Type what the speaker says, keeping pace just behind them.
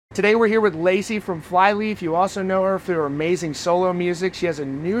Today we're here with Lacey from Flyleaf. You also know her for her amazing solo music. She has a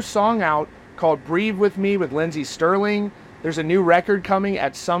new song out called Breathe With Me with Lindsey Sterling. There's a new record coming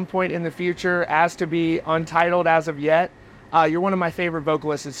at some point in the future, as to be untitled as of yet. You're one of my favorite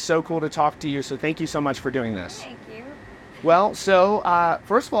vocalists. It's so cool to talk to you, so thank you so much for doing this. Thank you. Well, so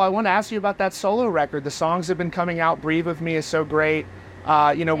first of all, I want to ask you about that solo record. The songs have been coming out. Breathe With Me is so great.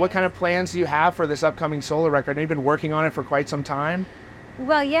 What kind of plans do you have for this upcoming solo record? I know you've been working on it for quite some time.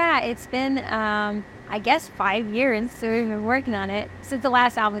 Well, yeah, it's been, I guess, 5 years, so we've been working on it since the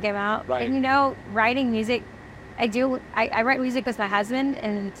last album came out. Right. And, writing music, I write music with my husband,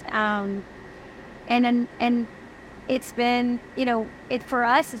 and it's been, for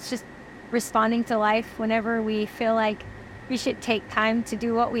us, it's just responding to life whenever we feel like we should take time to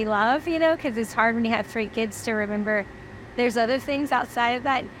do what we love, because it's hard when you have 3 kids to remember there's other things outside of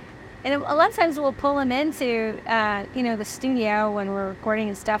that. And a lot of times we'll pull them into, the studio when we're recording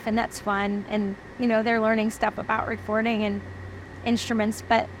and stuff, and that's fun. And, they're learning stuff about recording and instruments.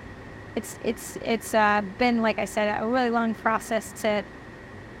 But it's been, like I said, a really long process to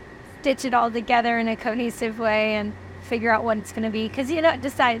stitch it all together in a cohesive way and figure out what it's going to be. Because, it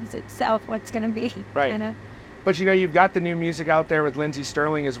decides itself what's going to be. Right. But, you've got the new music out there with Lindsey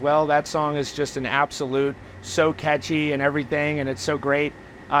Sterling as well. That song is just an absolute, so catchy and everything, and it's so great.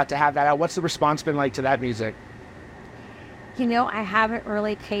 To have that out. What's the response been like to that music? I haven't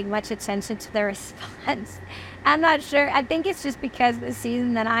really paid much attention to the response. I'm not sure. I think it's just because the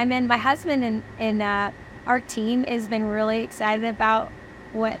season that I'm in, my husband and our team has been really excited about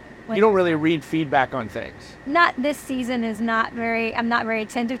what you don't really read feedback on things. Not this season I'm not very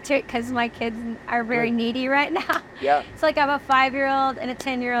attentive to it because my kids are very needy right now. Yeah. It's like I have a 5-year-old and a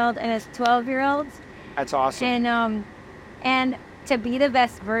 10-year-old and a 12-year-old. That's awesome. And to be the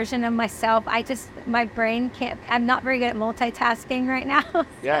best version of myself, my brain can't, I'm not very good at multitasking right now. So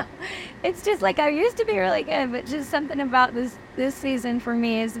yeah. It's just like I used to be really good, but just something about this season for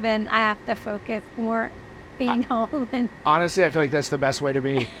me has been, I have to focus more being home. And honestly, I feel like that's the best way to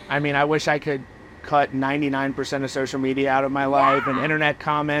be. I mean, I wish I could cut 99% of social media out of my life and internet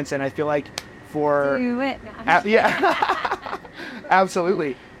comments, and I feel like do it. Yeah.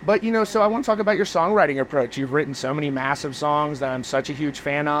 Absolutely. But, so I want to talk about your songwriting approach. You've written so many massive songs that I'm such a huge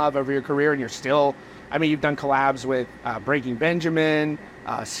fan of over your career, and you're still, you've done collabs with Breaking Benjamin,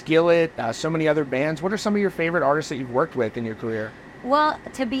 Skillet, so many other bands. What are some of your favorite artists that you've worked with in your career? Well,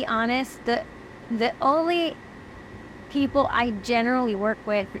 to be honest, the only people I generally work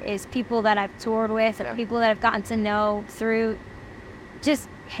with is people that I've toured with, or people that I've gotten to know through just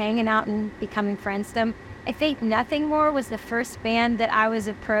hanging out and becoming friends with them. I think Nothing More was the first band that I was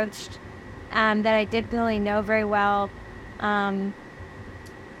approached that I didn't really know very well. And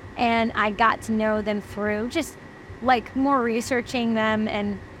I got to know them through just like more researching them.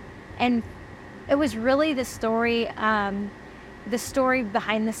 And it was really the story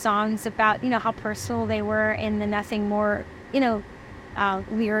behind the songs about, how personal they were in the Nothing More,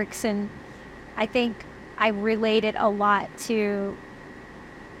 lyrics. And I think I related a lot to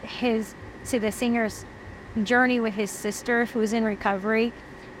the singer's journey with his sister who's in recovery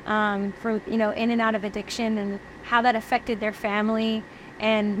for in and out of addiction, and how that affected their family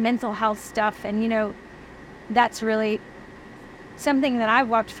and mental health stuff. And that's really something that I've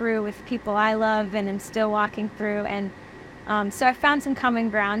walked through with people I love and am still walking through. And so I found some common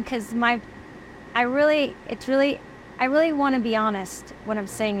ground because I really want to be honest when I'm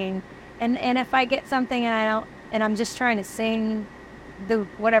singing, and if I get something and I'm just trying to sing the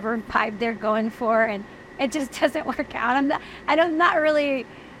whatever vibe they're going for, and it just doesn't work out. I'm not really,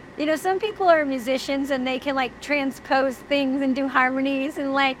 some people are musicians and they can transpose things and do harmonies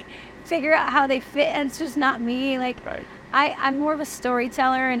and figure out how they fit, and it's just not me. Right. I'm more of a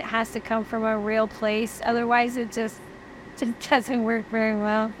storyteller, and it has to come from a real place. Otherwise it just doesn't work very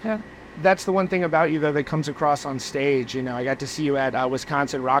well. So. That's the one thing about you, though, that comes across on stage. I got to see you at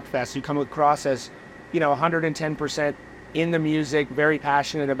Wisconsin Rock Fest. You come across as, 110% in the music, very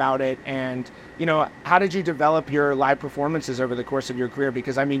passionate about it. And, how did you develop your live performances over the course of your career?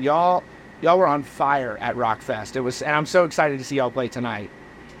 Because, y'all were on fire at Rock Fest. And I'm so excited to see y'all play tonight.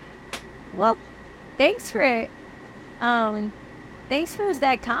 Well, thanks for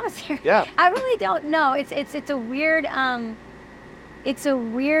that commentary. Yeah. I really don't know. It's a weird,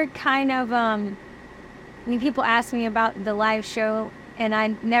 kind of, people ask me about the live show, and I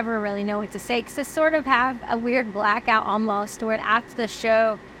never really know what to say, because I sort of have a weird blackout almost, where after the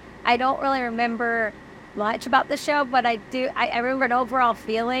show, I don't really remember much about the show, but I remember an overall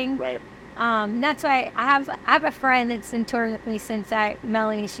feeling. Right. That's why I have a friend that's been touring with me since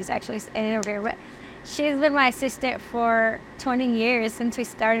Melanie, she's actually an interviewer, but she's been my assistant for 20 years since we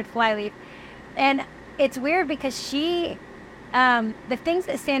started Flyleaf. And it's weird because she, the things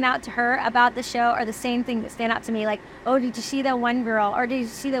that stand out to her about the show are the same thing that stand out to me. Like, oh, did you see that one girl? Or did you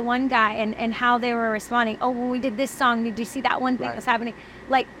see the one guy and how they were responding? Oh, when we did this song, did you see that one thing that's happening?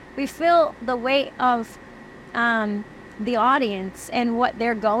 Like, we feel the weight of the audience and what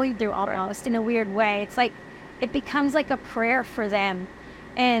they're going through almost in a weird way. It's like, it becomes like a prayer for them.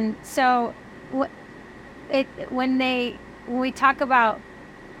 And so when we talk about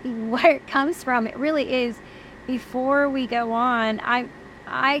where it comes from, it really is, before we go on,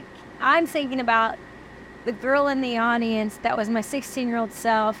 I'm thinking about the girl in the audience that was my 16-year-old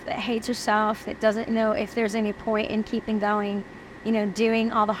self, that hates herself, that doesn't know if there's any point in keeping going, you know,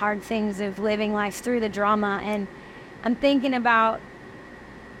 doing all the hard things of living life through the drama. And I'm thinking about,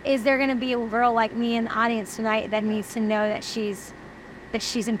 is there going to be a girl like me in the audience tonight that needs to know that she's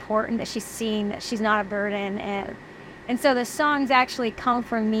important, that she's seen, that she's not a burden? And so the songs actually come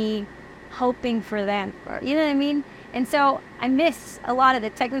from me hoping for them. You know what I mean? And so I miss a lot of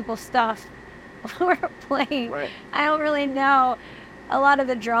the technical stuff we're playing. I don't really know a lot of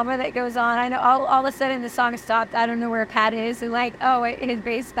the drama that goes on. I know all of a sudden the song stopped. I don't know where Pat is. And like, oh, wait, his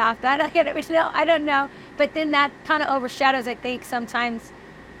bass stopped. I don't know. But then that kind of overshadows, I think, sometimes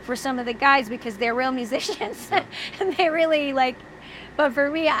for some of the guys, because they're real musicians and they really like. But for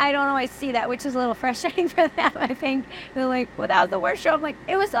me, I don't always see that, which is a little frustrating for them. I think they're like, well, that was the worst show. I'm like,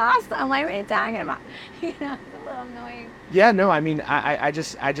 it was awesome. Like, what are you talking about? You know, it's a little annoying. Yeah, no, I mean, I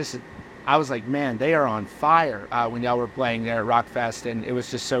was like, man, they are on fire when y'all were playing there at Rockfest, and it was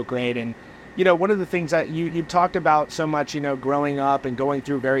just so great. And, you know, one of the things that you talked about so much, you know, growing up and going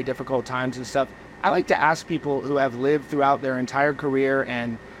through very difficult times and stuff, I like to ask people who have lived throughout their entire career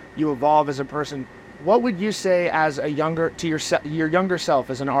and you evolve as a person, what would you say as a your younger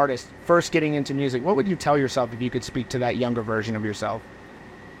self as an artist first getting into music? What would you tell yourself if you could speak to that younger version of yourself?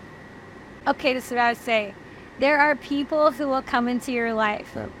 Okay, this is what I would say. There are people who will come into your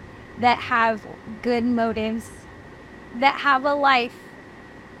life that have good motives, that have a life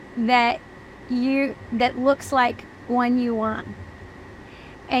that looks like one you want,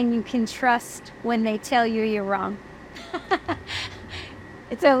 and you can trust when they tell you you're wrong.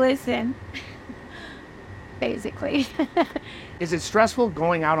 So listen, basically. Is it stressful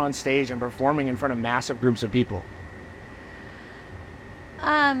going out on stage and performing in front of massive groups of people?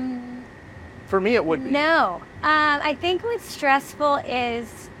 For me, it would be. No. I think what's stressful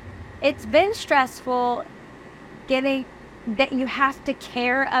is, it's been stressful getting that you have to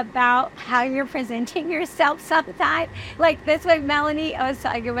care about how you're presenting yourself sometimes. Like this way, Melanie, I was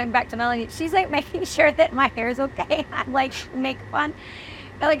going back to Melanie, she's like making sure that my hair is okay. I like make fun.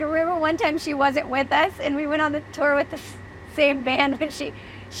 But like I remember one time she wasn't with us and we went on the tour with the same band when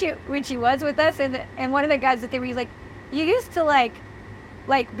she was with us, and one of the guys that they were like, you used to like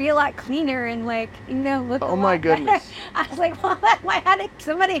be a lot cleaner and like, you know, look. Oh my goodness. I was like, well, I had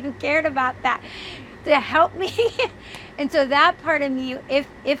somebody who cared about that to help me. And so that part of me,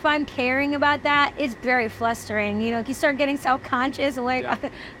 if I'm caring about that, is very flustering. You know, you start getting self-conscious and like,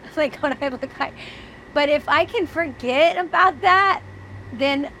 like what I look like. But if I can forget about that,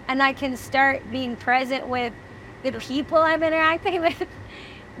 then, and I can start being present with the people I'm interacting with,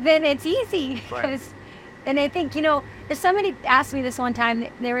 then it's easy. Because, and I think, you know, if somebody asked me this one time,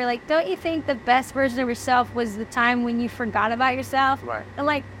 they were like, don't you think the best version of yourself was the time when you forgot about yourself? I'm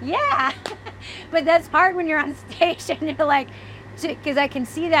like, yeah. But that's hard when you're on stage and you're like, because I can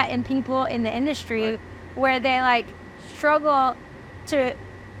see that in people in the industry where they like struggle to,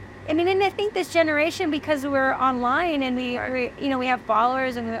 I mean, and I think this generation, because we're online and we you know, we have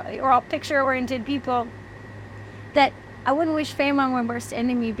followers and we're all picture-oriented people, that I wouldn't wish fame on my worst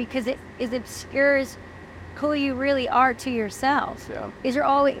enemy, because it obscures who you really are to yourself. Is you're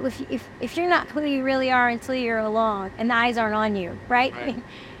always, if you're not who you really are until you're alone and the eyes aren't on you, right? I mean,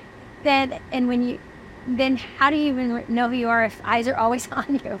 then how do you even know who you are if eyes are always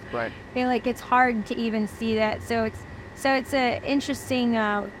on you? I feel like it's hard to even see that. So it's a interesting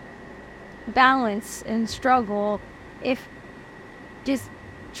balance and struggle, if just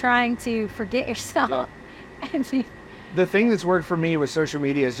trying to forget yourself. And the thing that's worked for me with social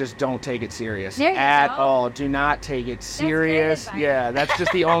media is just don't take it serious at all. Do not take it serious. Yeah, that's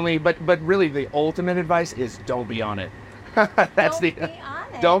just the only, but really the ultimate advice is don't be on it. That's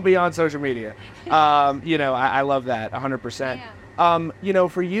don't be on social media. You know, I love that 100%. You know,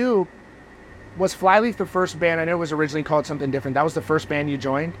 for you, was Flyleaf the first band? I know it was originally called something different. That was the first band you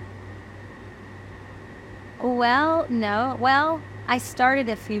joined? Well, no. Well, I started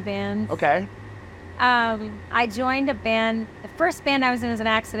a few bands. Okay. I joined a band. The first band I was in was an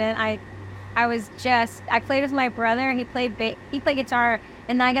accident. I played with my brother. He played guitar,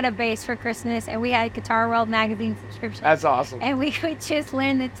 and I got a bass for Christmas, and we had Guitar World magazine subscription. That's awesome. And we would just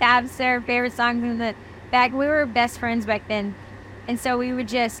learn the tabs to our favorite songs in the back. We were best friends back then, and so we would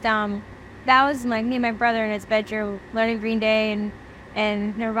just that was like me and my brother in his bedroom learning Green Day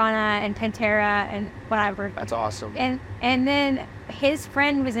and Nirvana and Pantera and whatever. That's awesome. And then his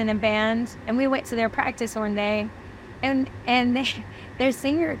friend was in a band, and we went to their practice one day, and their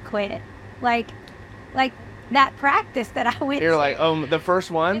singer quit. Like that practice that I went You're to. like, the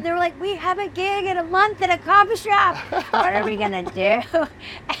first one? And they were like, we have a gig in a month at a coffee shop. What are we going to do?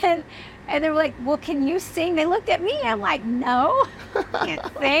 And they were like, well, can you sing? They looked at me. I'm like, no, I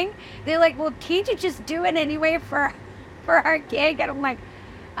can't sing. They're like, well, can't you just do it anyway for our gig? And I'm like,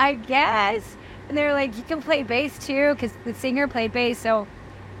 I guess. And they were like, you can play bass too, because the singer played bass. So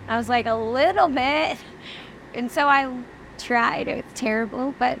I was like, a little bit. And so I tried. It was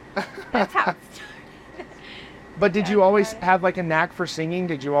terrible, but that's how it started. But did you always have like a knack for singing?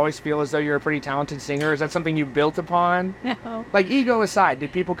 Did you always feel as though you're a pretty talented singer? Is that something you built upon? No. Like, ego aside,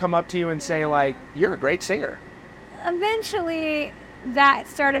 did people come up to you and say like, you're a great singer? Eventually that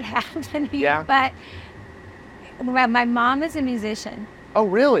started happening. Yeah. But my mom is a musician. Oh,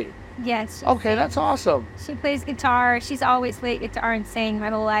 really? Yes. Okay, that's awesome. She plays guitar. She's always played guitar and sang my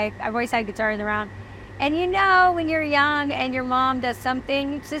whole life. I've always had guitars around. And you know, when you're young and your mom does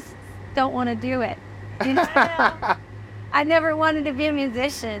something, you just don't want to do it. You know? I never wanted to be a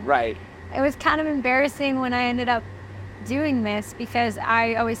musician. Right. It was kind of embarrassing when I ended up doing this because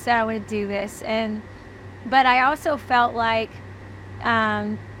I always said I would do this. But I also felt like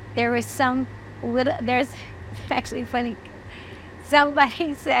there's actually funny.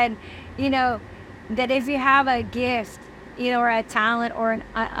 Somebody said, you know, that if you have a gift, you know, or a talent or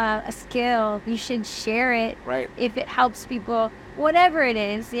a skill, you should share it. Right. If it helps people, whatever it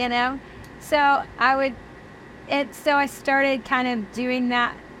is, you know. So I started kind of doing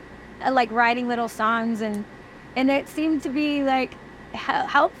that, like writing little songs, and it seemed to be like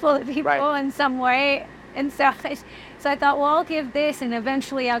helpful to people in some way. And so I thought, well, I'll give this, and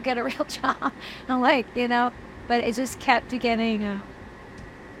eventually I'll get a real job. I'm like, you know, but it just kept getting.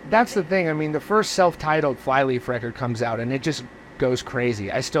 That's the thing. I mean, the first self-titled Flyleaf record comes out, and it just goes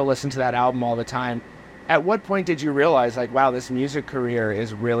crazy. I still listen to that album all the time. At what point did you realize, like, wow, this music career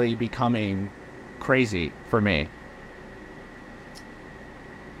is really becoming crazy for me?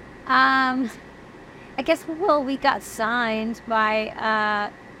 I guess, well, we got signed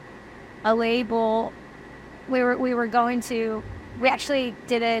by a label. We actually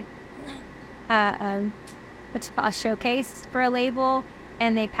did a showcase for a label,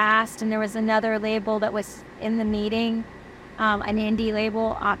 and they passed, and there was another label that was in the meeting, an indie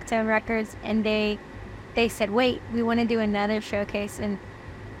label, Octa Records, and they said, wait, we want to do another showcase. And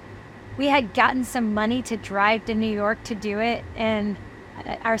we had gotten some money to drive to New York to do it, and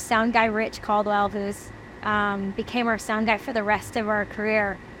our sound guy, Rich Caldwell, who's became our sound guy for the rest of our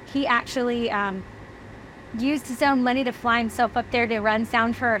career, he actually used his own money to fly himself up there to run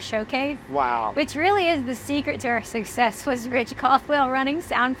sound for our showcase. Wow. Which really is the secret to our success, was Rich Caldwell running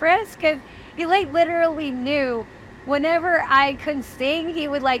sound for us, because he like literally knew whenever I couldn't sing, he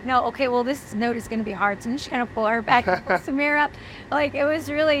would like, no, okay, well, this note is going to be hard, so I'm just going to pull her back and pull some air up. Like, it was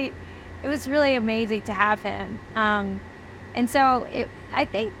really amazing to have him. And so I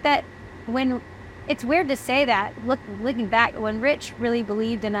think that when, it's weird to say that, looking back, when Rich really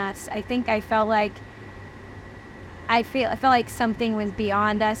believed in us, I think I felt like something was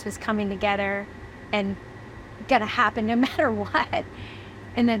beyond us, was coming together and gonna happen no matter what.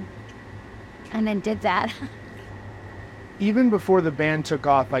 And then did that. Even before the band took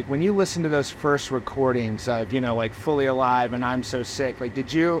off, like when you listen to those first recordings of, you know, like Fully Alive and I'm So Sick, like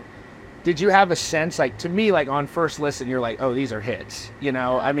did you have a sense, like to me, like on first listen, you're like, oh, these are hits, you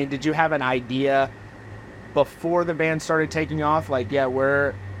know? I mean, did you have an idea before the band started taking off? Like,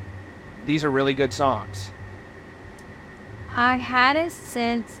 yeah, these are really good songs. I had a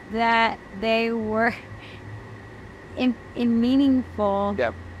sense that they were in meaningful.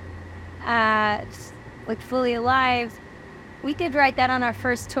 Yep. Like Fully Alive, we did write that on our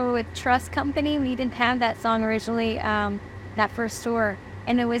first tour with Trust Company. We didn't have that song originally, that first tour.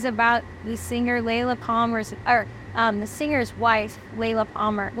 And it was about the singer Layla Palmer's, or the singer's wife, Layla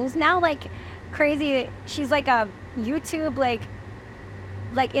Palmer, who's now like crazy. She's like a YouTube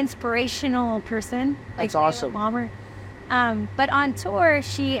like inspirational person. That's like awesome. Layla Palmer. But on tour,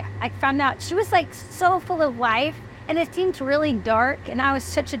 I found out she was like so full of life, and it seemed really dark. And I was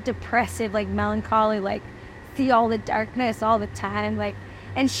such a depressive, like melancholy, like see all the darkness all the time, like.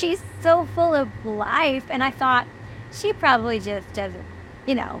 And she's so full of life, and I thought she probably just doesn't,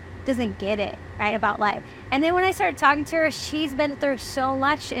 you know, doesn't get it, right, about life. And then when I started talking to her, she's been through so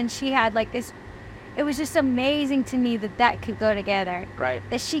much, and she had like this, it was just amazing to me that that could go together. Right.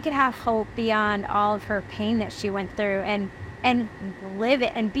 That she could have hope beyond all of her pain that she went through, and live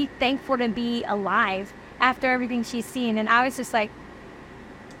it and be thankful to be alive after everything she's seen. And I was just like,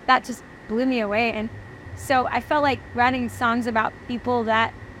 that just blew me away. And so I felt like writing songs about people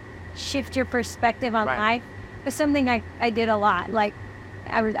that shift your perspective on life was something I did a lot. Like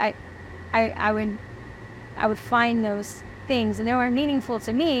I would find those things, and they were meaningful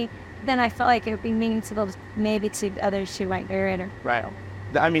to me. Then I felt like it would be meaningful maybe to others who might hear it. Right.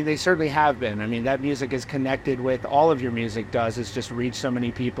 I mean, they certainly have been. I mean, that music is connected with, all of your music does. It's just reached so many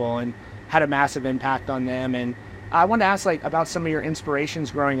people and had a massive impact on them. And I want to ask, like, about some of your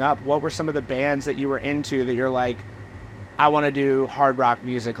inspirations growing up. What were some of the bands that you were into that you're like, I want to do hard rock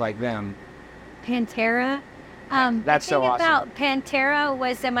music like them? Pantera. That's so awesome. The thing about Pantera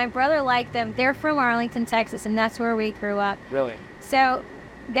was that my brother liked them. They're from Arlington, Texas, and that's where we grew up. Really? So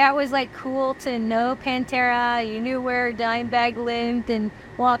that was like cool to know Pantera. You knew where Dimebag lived and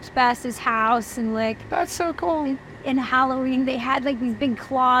walked past his house, and like, that's so cool. In Halloween, they had like these big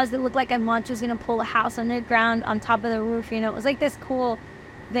claws that looked like a monster was gonna pull a house underground on top of the roof. You know, it was like this cool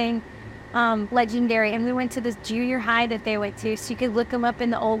thing, legendary. And we went to this junior high that they went to, so you could look them up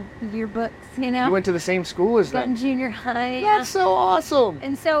in the old yearbooks. You know, you went to the same school as them. Junior high. That's so awesome.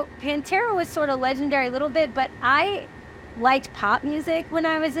 And so Pantera was sort of legendary a little bit, but I liked pop music when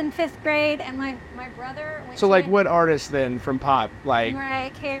I was in 5th grade, and my brother went. So like, what artists then from pop? Like Mariah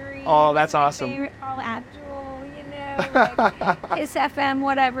Carey. Oh, that's awesome. Favorite, Paula Abdul, you know, like Kiss FM,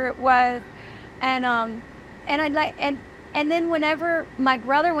 whatever it was, and I'd like, and then whenever my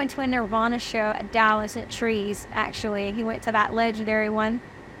brother went to a Nirvana show at Dallas at Trees, actually, he went to that legendary one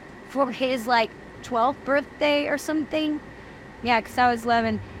for his like 12th birthday or something. Yeah, because I was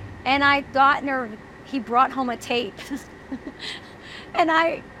 11, and I got he brought home a tape. And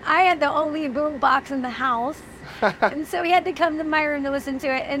I had the only boom box in the house, and so he had to come to my room to listen to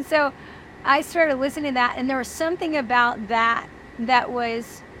it. And so I started listening to that, and there was something about that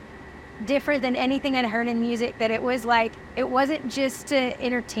was different than anything I'd heard in music. That it was like, it wasn't just to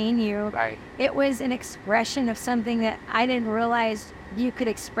entertain you. Right. It was an expression of something that I didn't realize you could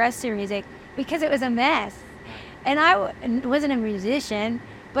express through music, because it was a mess. And I wasn't a musician,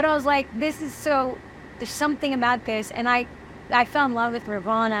 but I was like, this is so, there's something about this. And I fell in love with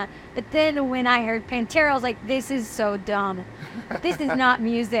Nirvana. But then when I heard Pantera, I was like, this is so dumb. This is not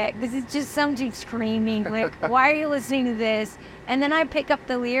music. This is just somebody screaming. Like, why are you listening to this? And then I pick up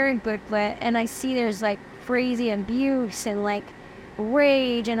the lyric booklet, and I see there's like crazy abuse and like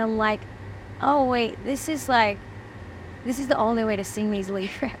rage. And I'm like, oh wait, this is the only way to sing these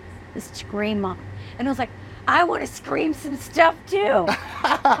lyrics. This scream on. And I was like, I want to scream some stuff too.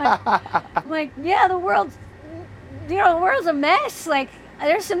 like, yeah, the world's a mess. Like,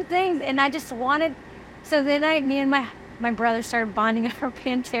 there's some things, and I just wanted. So then me and my brother started bonding over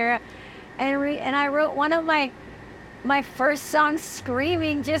Pantera, and I wrote one of my first songs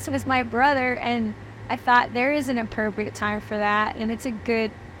screaming just with my brother, and I thought there is an appropriate time for that, and it's a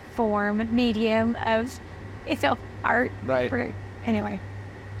good medium of art. Right. Anyway.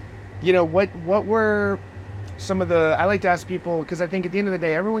 You know, what were some of the, I like to ask people, because I think at the end of the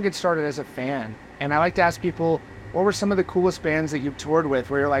day, everyone gets started as a fan. And I like to ask people, what were some of the coolest bands that you've toured with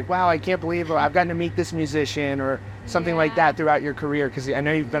where you're like, wow, I can't believe I've gotten to meet this musician, or something like that throughout your career? Because I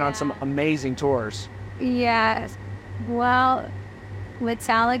know you've been on some amazing tours. Yes. Well,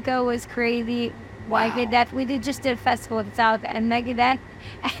 Metallica was crazy. Megadeth, we just did a festival with Metallica and Megadeth,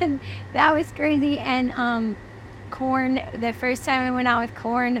 and that was crazy. And Korn, the first time I went out with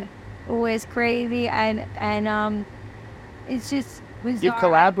Korn was crazy, and it's just bizarre. You've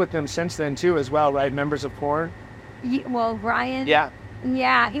collabed with them since then too, as well, right? Members of Korn. Well, Brian.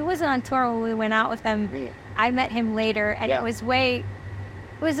 Yeah, he wasn't on tour when we went out with them. I met him later, and it was way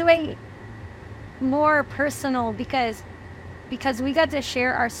more personal because we got to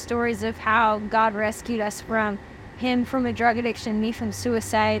share our stories of how God rescued us from a drug addiction, me from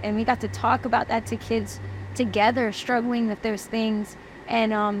suicide, and we got to talk about that to kids together, struggling with those things.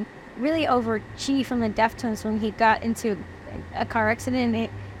 And really over Chi from the Deftones when he got into a car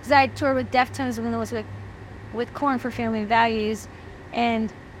accident. Because I toured with Deftones when I was with Korn for Family Values,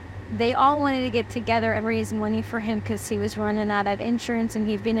 and they all wanted to get together and raise money for him because he was running out of insurance and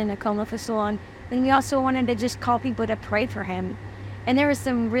he'd been in a coma for so long. And we also wanted to just call people to pray for him. And there were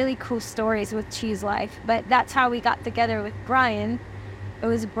some really cool stories with Chi's life, but that's how we got together with Brian. It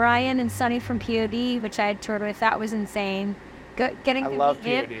was Brian and Sonny from POD, which I had toured with. That was insane. Getting to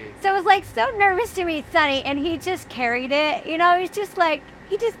meet him. So I was like so nervous to meet Sonny, and he just carried it. You know, he's just like,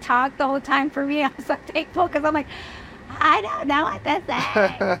 he just talked the whole time for me. I was so thankful because I'm like, I don't know what to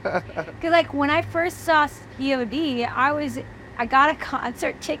say. Because like when I first saw POD, I got a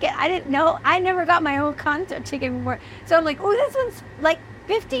concert ticket. I didn't know. I never got my own concert ticket before. So I'm like, oh, this one's like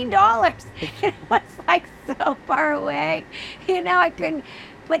 $15. It was like so far away. I couldn't.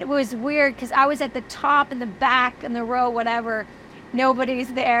 But it was weird because I was at the top in the back in the row, whatever.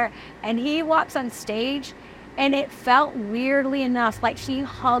 Nobody's there. And he walks on stage. And it felt weirdly enough like he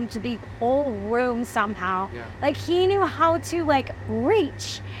hugged the whole room somehow. Yeah. Like he knew how to like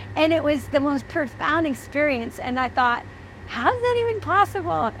reach. And it was the most profound experience. And I thought, how is that even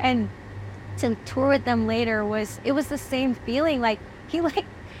possible? And to tour with them later it was the same feeling. Like he like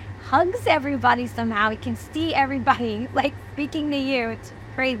hugs everybody somehow. He can see everybody like speaking to you. It's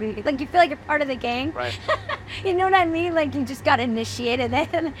crazy. Like you feel like you're part of the gang. Right. You know what I mean? Like you just got initiated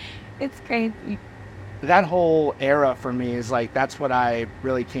in. It's crazy. That whole era for me is like, that's what I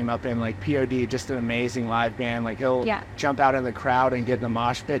really came up in. Like POD, just an amazing live band. Like he'll jump out in the crowd and get in the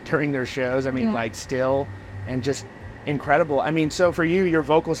mosh pit during their shows. I mean, like still, and just incredible. I mean, so for you, your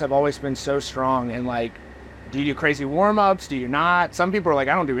vocals have always been so strong. And like, do you do crazy warm-ups? Do you not? Some people are like,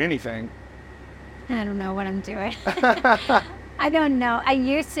 I don't do anything. I don't know what I'm doing. I don't know.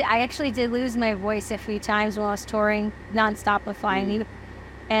 I actually did lose my voice a few times when I was touring nonstop with Flyleaf.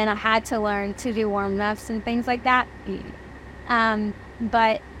 And I had to learn to do warm-ups and things like that.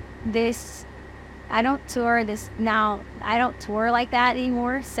 But I don't tour like that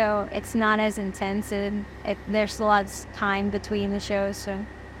anymore, so it's not as intense, and there's a lot of time between the shows. So,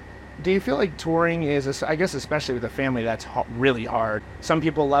 do you feel like touring is, I guess especially with a family, that's really hard? Some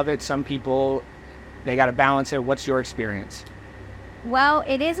people love it, some people, they got to balance it. What's your experience? Well,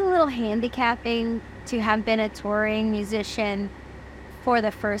 it is a little handicapping to have been a touring musician for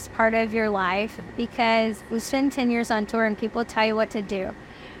the first part of your life, because we spend 10 years on tour and people tell you what to do.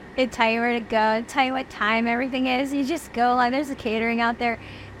 They tell you where to go, tell you what time everything is. You just go, like there's a catering out there.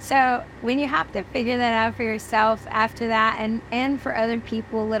 So when you have to figure that out for yourself after that, and for other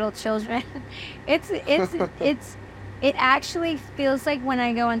people, little children, it actually feels like when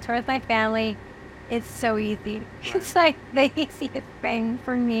I go on tour with my family, it's so easy. It's like the easiest thing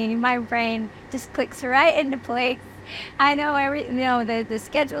for me. My brain just clicks right into place. I know the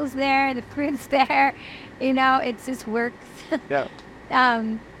schedule's there, the food's there, it just works. Yeah.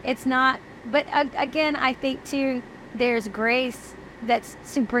 It's not, but again, I think too, there's grace that's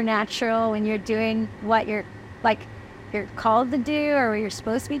supernatural when you're doing what you're called to do or what you're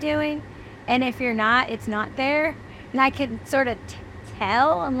supposed to be doing. And if you're not, it's not there. And I can sort of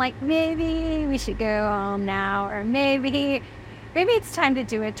tell, I'm like, maybe we should go home now, or maybe it's time to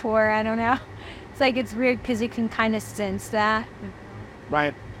do a tour. I don't know. Like it's weird because you can kind of sense that.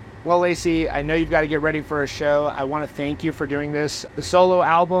 Right. Well, Lacey, I know you've got to get ready for a show. I want to thank you for doing this. The solo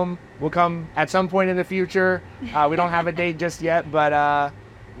album will come at some point in the future. We don't have a date just yet, but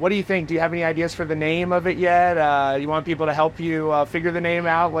what do you think? Do you have any ideas for the name of it yet? You want people to help you figure the name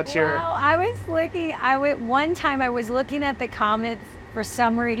out? One time I was looking at the comments for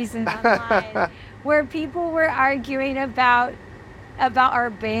some reason online where people were arguing about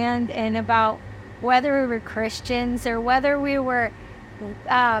our band and about whether we were Christians or whether we were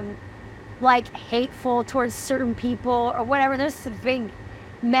like hateful towards certain people or whatever. There's a big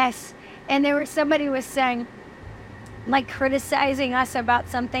mess. And somebody was saying, like criticizing us about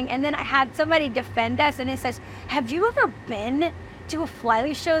something. And then I had somebody defend us, and it says, have you ever been to a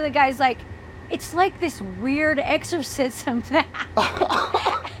Flyleaf show? The guy's like, it's like this weird exorcism thing.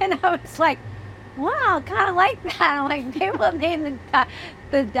 And I was like, wow, kind of like that. I'm like, people named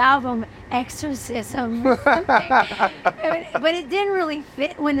the album Exorcism or something. But it didn't really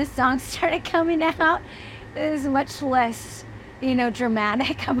fit when the songs started coming out. It was much less,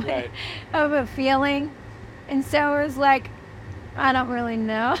 dramatic of a feeling. And so I was like, I don't really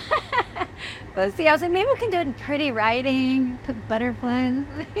know. Let's see. I was like, maybe we can do it in pretty writing, put butterflies.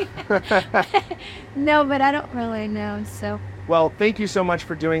 No, but I don't really know, so. Well, thank you so much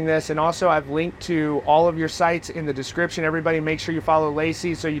for doing this. And also, I've linked to all of your sites in the description. Everybody, make sure you follow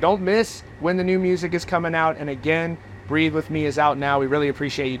Lacey so you don't miss when the new music is coming out. And again, Breathe With Me is out now. We really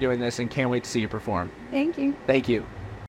appreciate you doing this and can't wait to see you perform. Thank you. Thank you.